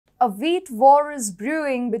A wheat war is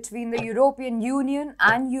brewing between the European Union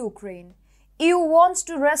and Ukraine. EU wants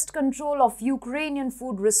to wrest control of Ukrainian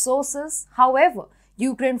food resources. However,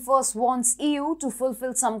 Ukraine first wants EU to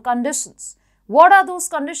fulfill some conditions. What are those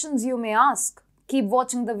conditions, you may ask? Keep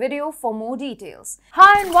watching the video for more details.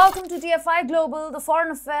 Hi and welcome to TFI Global, the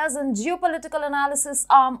foreign affairs and geopolitical analysis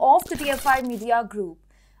arm of the TFI Media Group.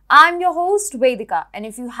 I'm your host Vedika, and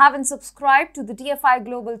if you haven't subscribed to the TFI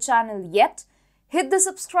Global channel yet, hit the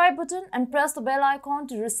subscribe button and press the bell icon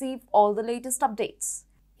to receive all the latest updates.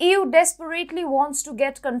 EU desperately wants to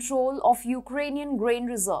get control of Ukrainian grain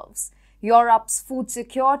reserves. Europe's food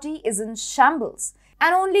security is in shambles,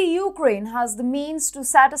 and only Ukraine has the means to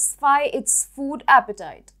satisfy its food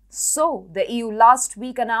appetite. So, the EU last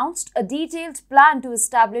week announced a detailed plan to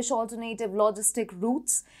establish alternative logistic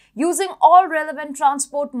routes using all relevant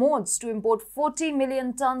transport modes to import 40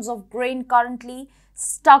 million tons of grain currently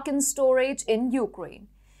stuck in storage in Ukraine.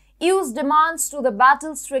 EU's demands to the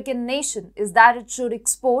battle-stricken nation is that it should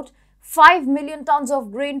export 5 million tons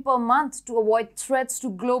of grain per month to avoid threats to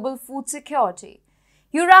global food security.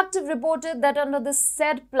 Euractiv reported that under the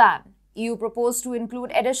said plan, EU proposed to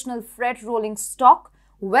include additional freight rolling stock,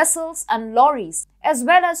 vessels and lorries, as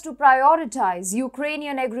well as to prioritize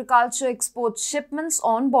Ukrainian agriculture export shipments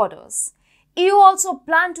on borders. EU also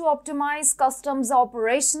planned to optimize customs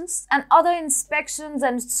operations and other inspections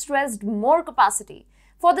and stressed more capacity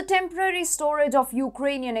for the temporary storage of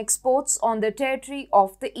Ukrainian exports on the territory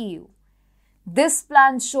of the EU. This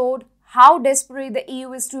plan showed how desperate the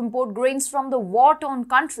EU is to import grains from the war-torn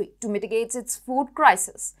country to mitigate its food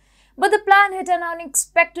crisis. But the plan hit an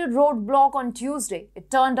unexpected roadblock on Tuesday.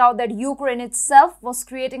 It turned out that Ukraine itself was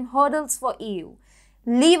creating hurdles for EU.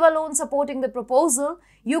 Leave alone supporting the proposal,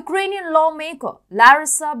 Ukrainian lawmaker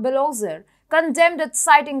Larisa Belozer condemned it,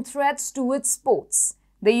 citing threats to its ports.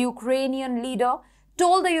 The Ukrainian leader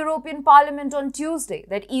told the European Parliament on Tuesday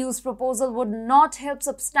that EU's proposal would not help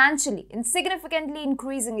substantially in significantly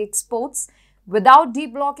increasing exports without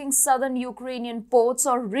deblocking southern Ukrainian ports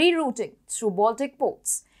or rerouting through Baltic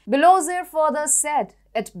ports. Belozer further said,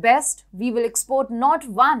 "At best, we will export not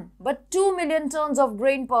 1 but 2 million tons of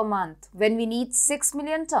grain per month when we need 6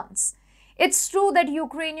 million tons. It's true that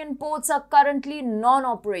Ukrainian ports are currently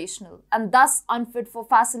non-operational and thus unfit for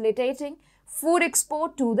facilitating food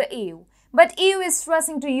export to the EU. But EU is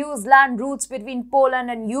stressing to use land routes between Poland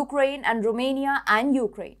and Ukraine and Romania and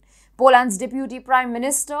Ukraine." Poland's Deputy Prime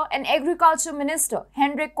Minister and Agriculture Minister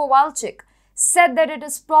Henryk Kowalczyk said that it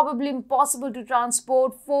is probably impossible to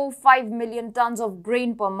transport 4-5 million tons of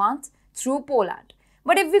grain per month through Poland.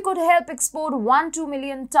 But if we could help export 1-2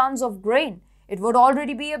 million tons of grain, it would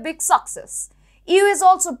already be a big success. EU is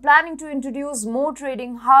also planning to introduce more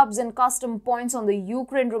trading hubs and custom points on the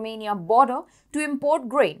Ukraine-Romania border to import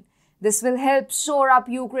grain. This will help shore up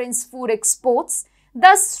Ukraine's food exports,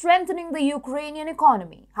 thus strengthening the Ukrainian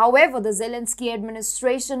economy. However, the Zelensky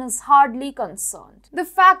administration is hardly concerned. The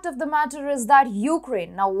fact of the matter is that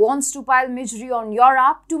Ukraine now wants to pile misery on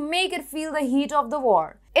Europe to make it feel the heat of the war.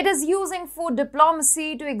 It is using food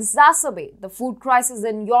diplomacy to exacerbate the food crisis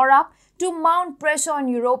in Europe to mount pressure on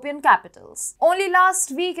European capitals. Only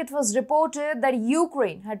last week it was reported that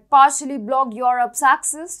Ukraine had partially blocked Europe's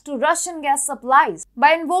access to Russian gas supplies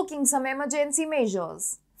by invoking some emergency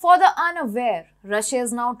measures. For the unaware, Russia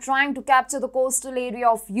is now trying to capture the coastal area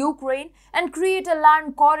of Ukraine and create a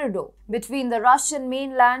land corridor between the Russian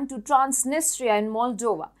mainland to Transnistria in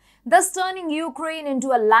Moldova, thus turning Ukraine into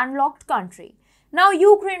a landlocked country. Now,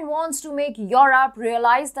 Ukraine wants to make Europe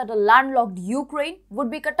realize that a landlocked Ukraine would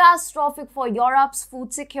be catastrophic for Europe's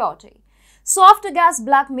food security. So after gas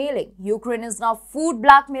blackmailing, Ukraine is now food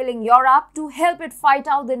blackmailing Europe to help it fight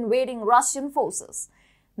out the invading Russian forces.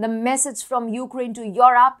 The message from Ukraine to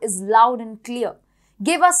Europe is loud and clear.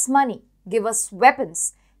 Give us money, give us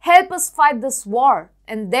weapons, help us fight this war,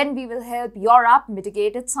 and then we will help Europe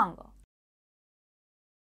mitigate its hunger.